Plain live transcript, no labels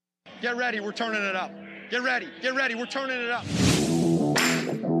Get ready, we're turning it up. Get ready, we're turning it up.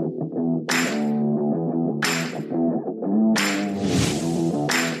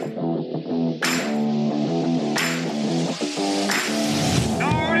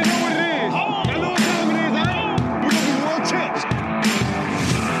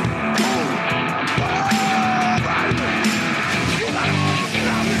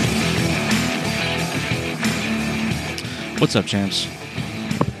 What's up, champs?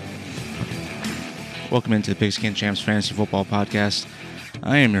 Welcome into the Pigskin Champs Fantasy Football Podcast.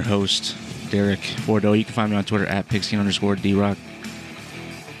 I am your host, Derek Bordeaux. You can find me on Twitter at pigskin_drock.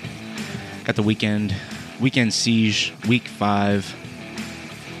 Got the weekend siege, week 5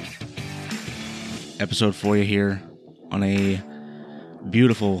 episode for you here on a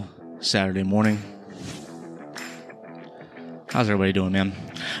beautiful Saturday morning. How's everybody doing, man?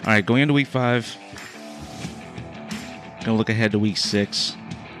 All right, going into week 5. Gonna look ahead to week 6.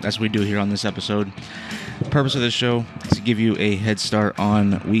 That's what we do here on this episode. The purpose of this show is to give you a head start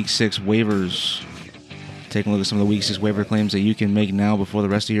on week 6 waivers. Taking a look at some of the week 6 waiver claims that you can make now before the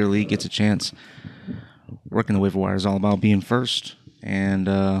rest of your league gets a chance. Working the waiver wire is all about being first and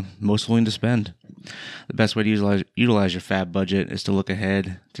most willing to spend. The best way to utilize your fab budget is to look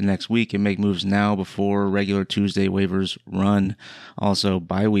ahead to next week and make moves now before regular Tuesday waivers run. Also,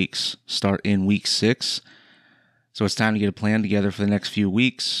 bye weeks start in week 6. So it's time to get a plan together for the next few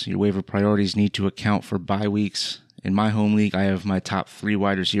weeks. Your waiver priorities need to account for bye weeks. In my home league, I have my top 3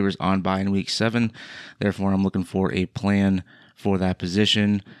 wide receivers on bye in week 7. Therefore, I'm looking for a plan for that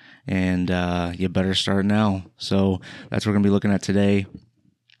position. And you better start now. So that's what we're going to be looking at today.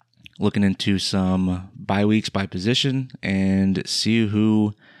 Looking into some bye weeks by position and see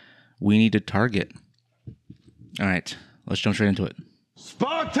who we need to target. All right, let's jump straight into it.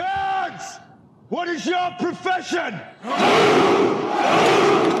 Spartans! What is your profession?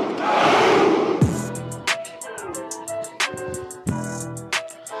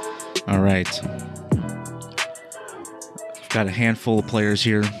 All right. I've got a handful of players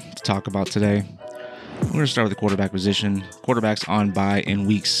here to talk about today. We're going to start with the quarterback position. Quarterbacks on bye in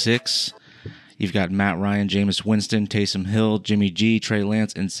week 6. You've got Matt Ryan, Jameis Winston, Taysom Hill, Jimmy G, Trey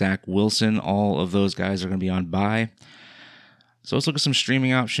Lance, and Zach Wilson. All of those guys are going to be on bye. So let's look at some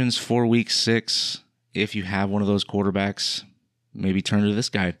streaming options for week 6. If you have one of those quarterbacks, maybe turn to this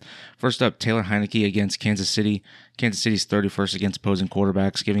guy. First up, Taylor Heinicke against Kansas City. Kansas City's 31st against opposing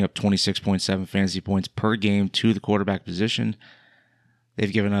quarterbacks, giving up 26.7 fantasy points per game to the quarterback position.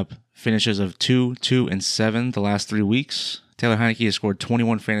 They've given up finishes of 2, 2, and 7 the last 3 weeks. Taylor Heinicke has scored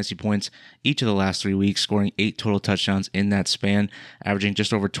 21 fantasy points each of the last 3 weeks, scoring 8 total touchdowns in that span, averaging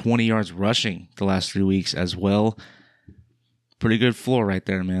just over 20 yards rushing the last 3 weeks as well. Pretty good floor right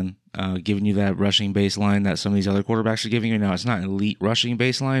there, man. Giving you that rushing baseline that some of these other quarterbacks are giving you. Now, it's not an elite rushing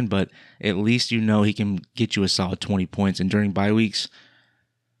baseline, but at least you know he can get you a solid 20 points. And during bye weeks,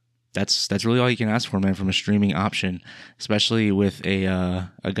 that's really all you can ask for, man, from a streaming option, especially with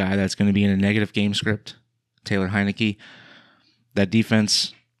a guy that's going to be in a negative game script, Taylor Heinicke. That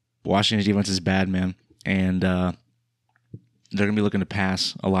defense, Washington's defense is bad, man. And they're going to be looking to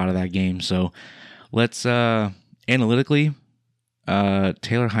pass a lot of that game. So let's analytically...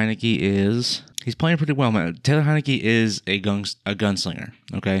 Taylor Heinicke he's playing pretty well, man. Taylor Heinicke is a gunslinger,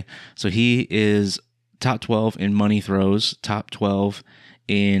 okay? So he is top 12 in money throws, top 12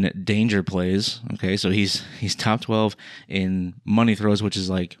 in danger plays, okay? So he's top 12 in money throws, which is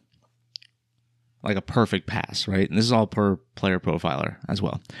like a perfect pass, right? And this is all per player profiler as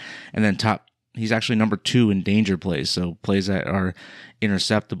well. And then he's actually number 2 in danger plays, so plays that are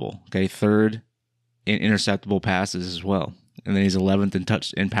interceptable, okay? 3rd in interceptable passes as well. And then he's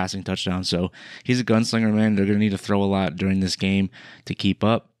 11th in passing touchdowns. So he's a gunslinger, man. They're going to need to throw a lot during this game to keep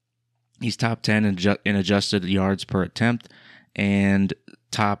up. He's top 10 in adjusted yards per attempt and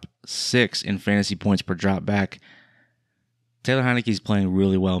top 6 in fantasy points per drop back. Taylor Heinicke's playing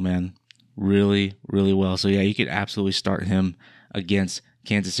really well, man. Really, really well. So, yeah, you could absolutely start him against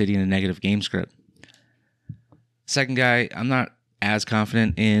Kansas City in a negative game script. Second guy, I'm not as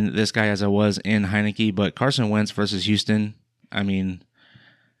confident in this guy as I was in Heinicke, but Carson Wentz versus Houston. I mean,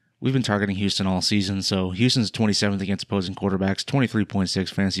 we've been targeting Houston all season, so Houston's 27th against opposing quarterbacks, 23.6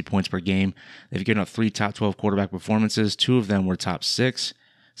 fantasy points per game. They've given up 3 top 12 quarterback performances. 2 of them were top 6.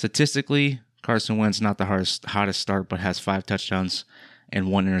 Statistically, Carson Wentz not the hottest start, but has 5 touchdowns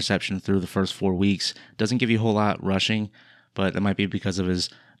and 1 interception through the first 4 weeks. Doesn't give you a whole lot rushing, but that might be because of his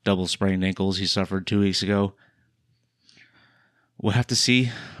double sprained ankles he suffered 2 weeks ago. We'll have to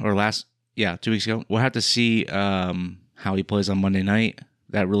see, 2 weeks ago. We'll have to see how he plays on Monday night.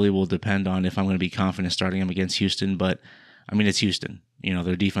 That really will depend on if I'm going to be confident starting him against Houston. But, I mean, it's Houston.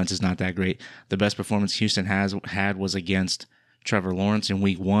 their defense is not that great. The best performance Houston had was against Trevor Lawrence in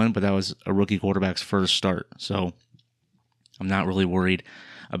week 1, but that was a rookie quarterback's first start. So I'm not really worried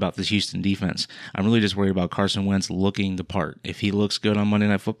about this Houston defense. I'm really just worried about Carson Wentz looking the part. If he looks good on Monday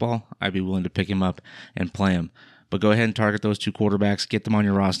Night Football, I'd be willing to pick him up and play him. But go ahead and target those 2 quarterbacks. Get them on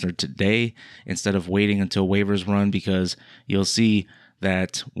your roster today instead of waiting until waivers run, because you'll see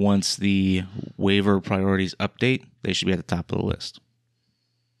that once the waiver priorities update, they should be at the top of the list.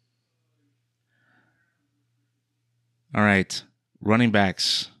 All right, running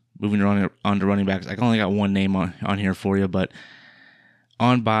backs. Moving on to running backs. I only got one name on here for you, but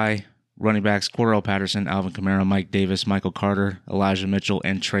on by running backs, Cordarrelle Patterson, Alvin Kamara, Mike Davis, Michael Carter, Elijah Mitchell,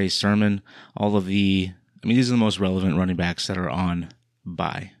 and Trey Sermon. These are the most relevant running backs that are on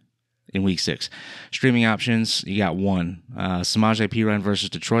by in week 6. Streaming options, you got one. Samaje Perine versus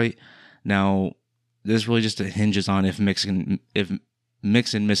Detroit. Now, this really just hinges on if Mixon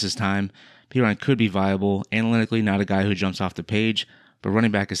misses time. Perine could be viable. Analytically, not a guy who jumps off the page, but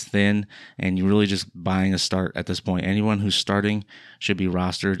running back is thin, and you're really just buying a start at this point. Anyone who's starting should be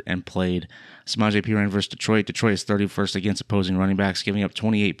rostered and played. Samaje Perine versus Detroit. Detroit is 31st against opposing running backs, giving up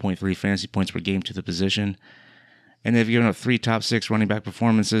 28.3 fantasy points per game to the position. And they've given up 3 top 6 running back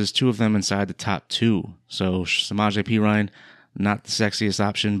performances, 2 of them inside the top 2. So Samaje Perine, not the sexiest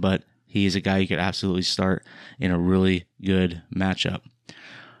option, but he is a guy you could absolutely start in a really good matchup.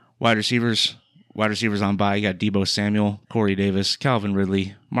 Wide receivers on bye. You got Deebo Samuel, Corey Davis, Calvin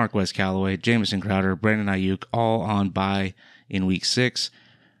Ridley, Marquez Callaway, Jamison Crowder, Brandon Ayuk, all on bye in week 6.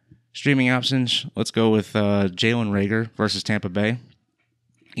 Streaming options, let's go with Jalen Reagor versus Tampa Bay.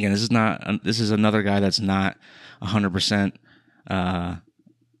 Again, this is another guy that's not 100%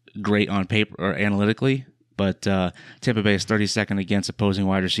 great on paper or analytically, but Tampa Bay is 32nd against opposing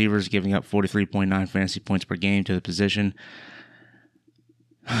wide receivers, giving up 43.9 fantasy points per game to the position.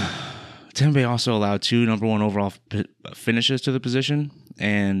 Tampa Bay also allowed 2 number 1 overall finishes to the position.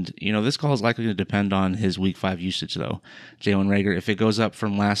 And, this call is likely to depend on his week 5 usage, though. Jalen Reagor, if it goes up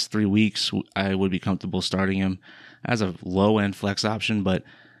from last 3 weeks, I would be comfortable starting him as a low-end flex option, but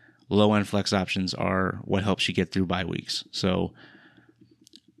low-end flex options are what helps you get through bye weeks. So,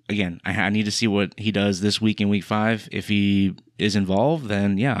 again, I need to see what he does this week in week 5. If he is involved,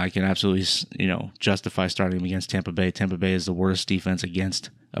 then, yeah, I can absolutely, justify starting him against Tampa Bay. Tampa Bay is the worst defense against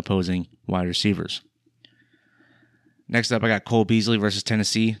opposing wide receivers. Next up, I got Cole Beasley versus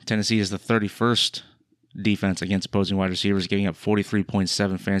Tennessee. Tennessee is the 31st defense against opposing wide receivers, giving up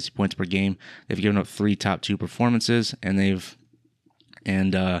 43.7 fantasy points per game. They've given up 3 top 2 performances, and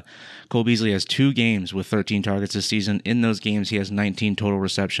Cole Beasley has 2 games with 13 targets this season. In those games, he has 19 total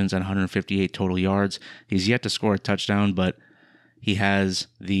receptions and 158 total yards. He's yet to score a touchdown, but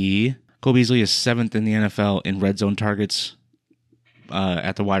Cole Beasley is 7th in the NFL in red zone targets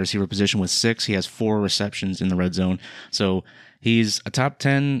at the wide receiver position with 6. He has 4 receptions in the red zone. So he's a top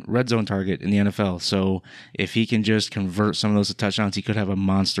 10 red zone target in the NFL. So if he can just convert some of those to touchdowns, he could have a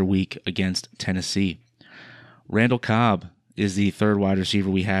monster week against Tennessee. Randall Cobb is the 3rd wide receiver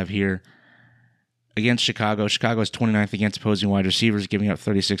we have here against Chicago. Chicago is 29th against opposing wide receivers, giving up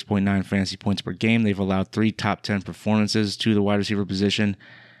 36.9 fantasy points per game. They've allowed 3 top 10 performances to the wide receiver position.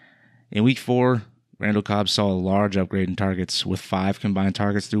 In week 4, Randall Cobb saw a large upgrade in targets with 5 combined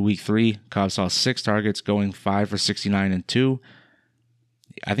targets through week 3. Cobb saw 6 targets, going 5 for 69 and 2.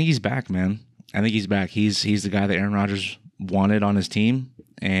 I think he's back, man. I think he's back. He's the guy that Aaron Rodgers wanted on his team.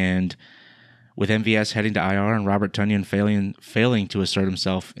 And with MVS heading to IR and Robert Tonyan failing to assert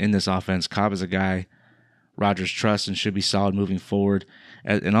himself in this offense, Cobb is a guy Rodgers trusts and should be solid moving forward.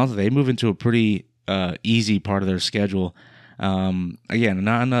 And also, they move into a pretty easy part of their schedule. Again,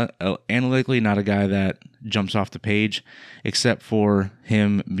 not analytically, not a guy that jumps off the page, except for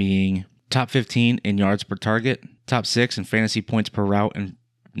him being top 15 in yards per target, top 6 in fantasy points per route, and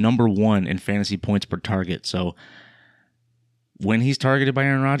number 1 in fantasy points per target. So when he's targeted by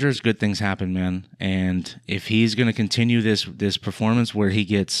Aaron Rodgers, good things happen, man. And if he's going to continue this performance where he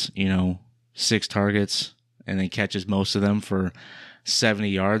gets, 6 targets and then catches most of them for 70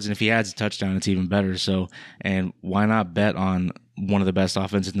 yards, and if he adds a touchdown, it's even better. So, and why not bet on one of the best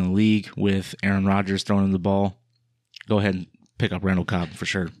offenses in the league with Aaron Rodgers throwing him the ball? Go ahead and pick up Randall Cobb for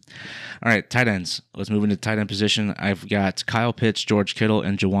sure. All right, tight ends. Let's move into tight end position. I've got Kyle Pitts, George Kittle,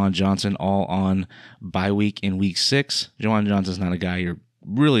 and Juwan Johnson all on bye week in week 6. Juwan Johnson's not a guy you're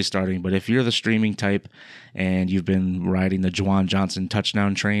really starting, but if you're the streaming type and you've been riding the Juwan Johnson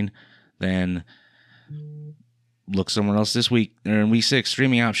touchdown train, then look somewhere else this week. Or in week 6,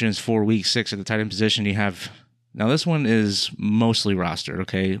 streaming options for week 6 at the tight end position. You have, now this one is mostly rostered,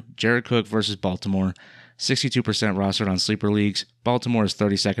 okay? Jared Cook versus Baltimore. 62% rostered on sleeper leagues. Baltimore is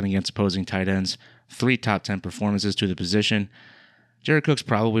 32nd against opposing tight ends. 3 top 10 performances to the position. Jared Cook's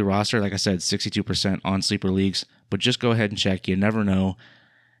probably rostered, like I said, 62% on sleeper leagues, but just go ahead and check. You never know.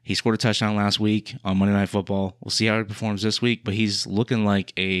 He scored a touchdown last week on Monday Night Football. We'll see how he performs this week, but he's looking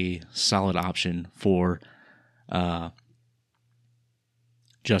like a solid option for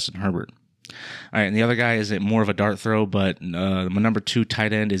Justin Herbert. All right, and the other guy is more of a dart throw, but my number 2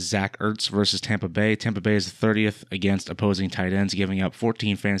 tight end is Zach Ertz versus Tampa Bay. Tampa Bay is 30th against opposing tight ends, giving up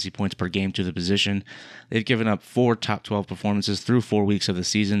 14 fantasy points per game to the position. They've given up 4 top 12 performances through 4 weeks of the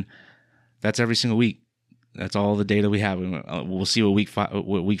season. That's every single week. That's all the data we have. We'll see what week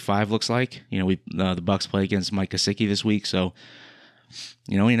 5 looks like. You know, the Bucs play against Mike Gesicki this week, so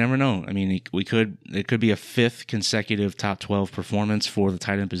you never know. I mean, it could be a 5th consecutive top 12 performance for the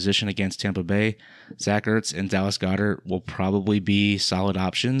tight end position against Tampa Bay. Zach Ertz and Dallas Goedert will probably be solid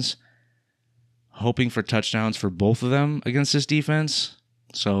options. Hoping for touchdowns for both of them against this defense.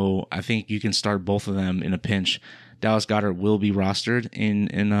 So I think you can start both of them in a pinch. Dallas Goedert will be rostered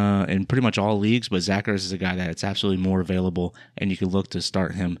in pretty much all leagues, but Zach Ertz is a guy that's absolutely more available, and you can look to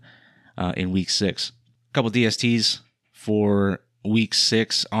start him in week 6. A couple DSTs for week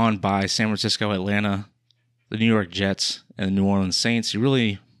 6 on by San Francisco, Atlanta, the New York Jets, and the New Orleans Saints.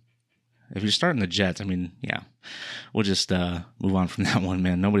 If you're starting the Jets, I mean, yeah, we'll just move on from that one,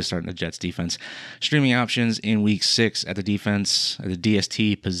 man. Nobody's starting the Jets defense. Streaming options in week 6 at the defense, at the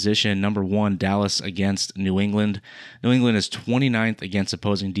DST position. Number 1, Dallas against New England. New England is 29th against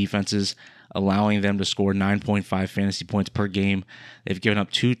opposing defenses, allowing them to score 9.5 fantasy points per game. They've given up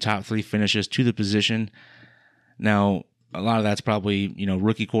 2 top 3 finishes to the position. Now, a lot of that's probably,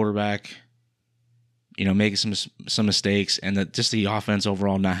 rookie quarterback, making some mistakes, and just the offense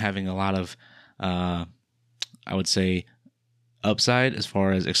overall not having a lot of, I would say, upside as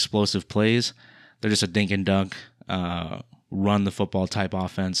far as explosive plays. They're just a dink and dunk, run the football type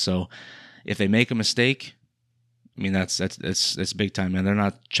offense. So if they make a mistake, I mean that's big time, man. They're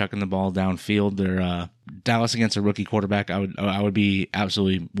not chucking the ball downfield. They're Dallas against a rookie quarterback. I would be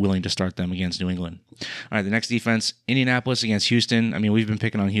absolutely willing to start them against New England. All right, the next defense, Indianapolis against Houston. I mean, we've been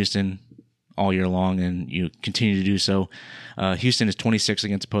picking on Houston all year long, and you continue to do so. Houston is 26th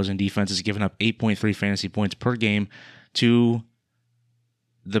against opposing defenses, giving up 8.3 fantasy points per game to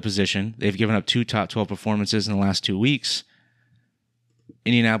the position. They've given up 2 top 12 performances in the last 2 weeks.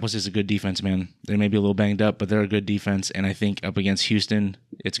 Indianapolis is a good defense, man. They may be a little banged up, but they're a good defense, and I think up against Houston,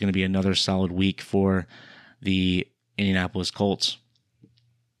 it's going to be another solid week for the Indianapolis Colts.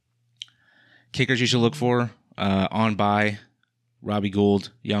 Kickers you should look for, on by Robbie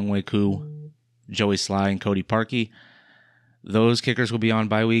Gould, Younghoe Koo, Joey Sly, and Cody Parkey. Those kickers will be on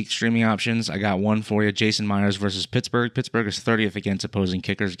bye week. Streaming options, I got one for you. Jason Myers versus Pittsburgh. Pittsburgh is 30th against opposing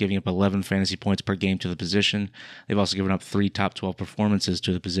kickers, giving up 11 fantasy points per game to the position. They've also given up 3 top 12 performances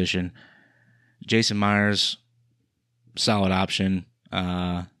to the position. Jason Myers, solid option.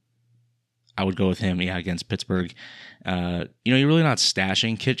 I would go with him, against Pittsburgh. You're really not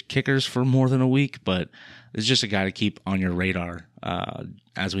stashing kickers for more than a week, but it's just a guy to keep on your radar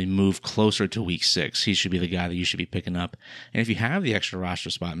as we move closer to week 6. He should be the guy that you should be picking up. And if you have the extra roster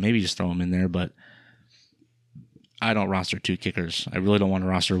spot, maybe just throw him in there, but I don't roster 2 kickers. I really don't want to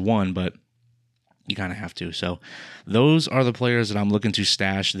roster 1, but you kind of have to. So those are the players that I'm looking to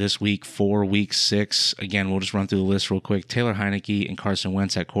stash this week for week 6. Again, we'll just run through the list real quick. Taylor Heineke and Carson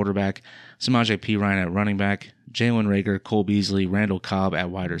Wentz at quarterback. Samaje Perine at running back. Jalen Reagor, Cole Beasley, Randall Cobb at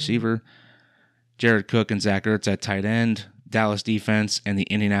wide receiver. Jared Cook and Zach Ertz at tight end. Dallas defense and the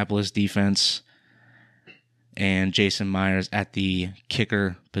Indianapolis defense. And Jason Myers at the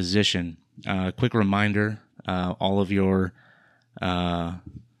kicker position. Quick reminder that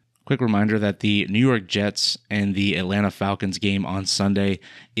the New York Jets and the Atlanta Falcons game on Sunday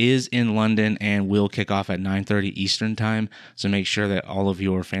is in London and will kick off at 9:30 Eastern time. So make sure that all of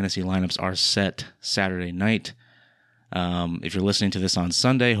your fantasy lineups are set Saturday night. If you're listening to this on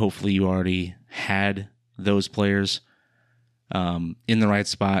Sunday, hopefully you already had those players in the right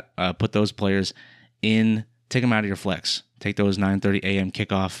spot. Put those players in, take them out of your flex. Take those 9:30 a.m.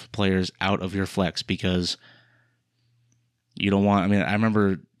 kickoff players out of your flex because you don't want, I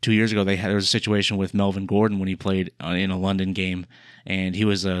remember 2 years ago there was a situation with Melvin Gordon when he played in a London game, and he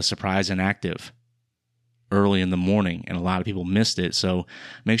was a surprise inactive early in the morning, and a lot of people missed it. So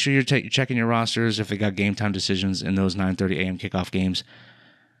make sure you're checking your rosters if they got game time decisions in those 9:30 a.m. kickoff games.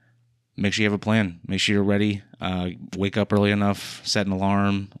 Make sure you have a plan. Make sure you're ready. Wake up early enough, set an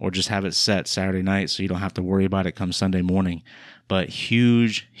alarm, or just have it set Saturday night so you don't have to worry about it come Sunday morning. But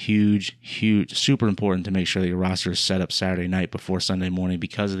huge, super important to make sure that your roster is set up Saturday night before Sunday morning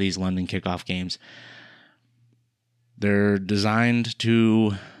because of these London kickoff games. they're designed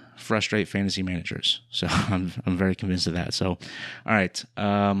to frustrate fantasy managers. So I'm very convinced of that. So, all right.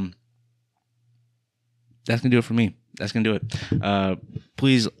 That's going to do it for me. That's going to do it.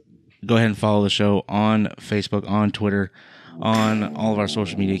 Please go ahead and follow the show on Facebook, on Twitter, on all of our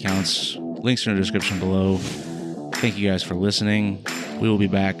social media accounts. Links are in the description below. Thank you guys for listening. We will be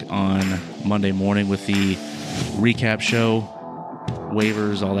back on Monday morning with the recap show,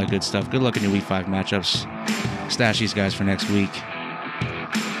 waivers, all that good stuff. Good luck in your Week 5 matchups. Stash these guys for next week.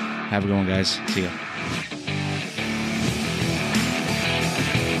 Have a good one, guys. See ya.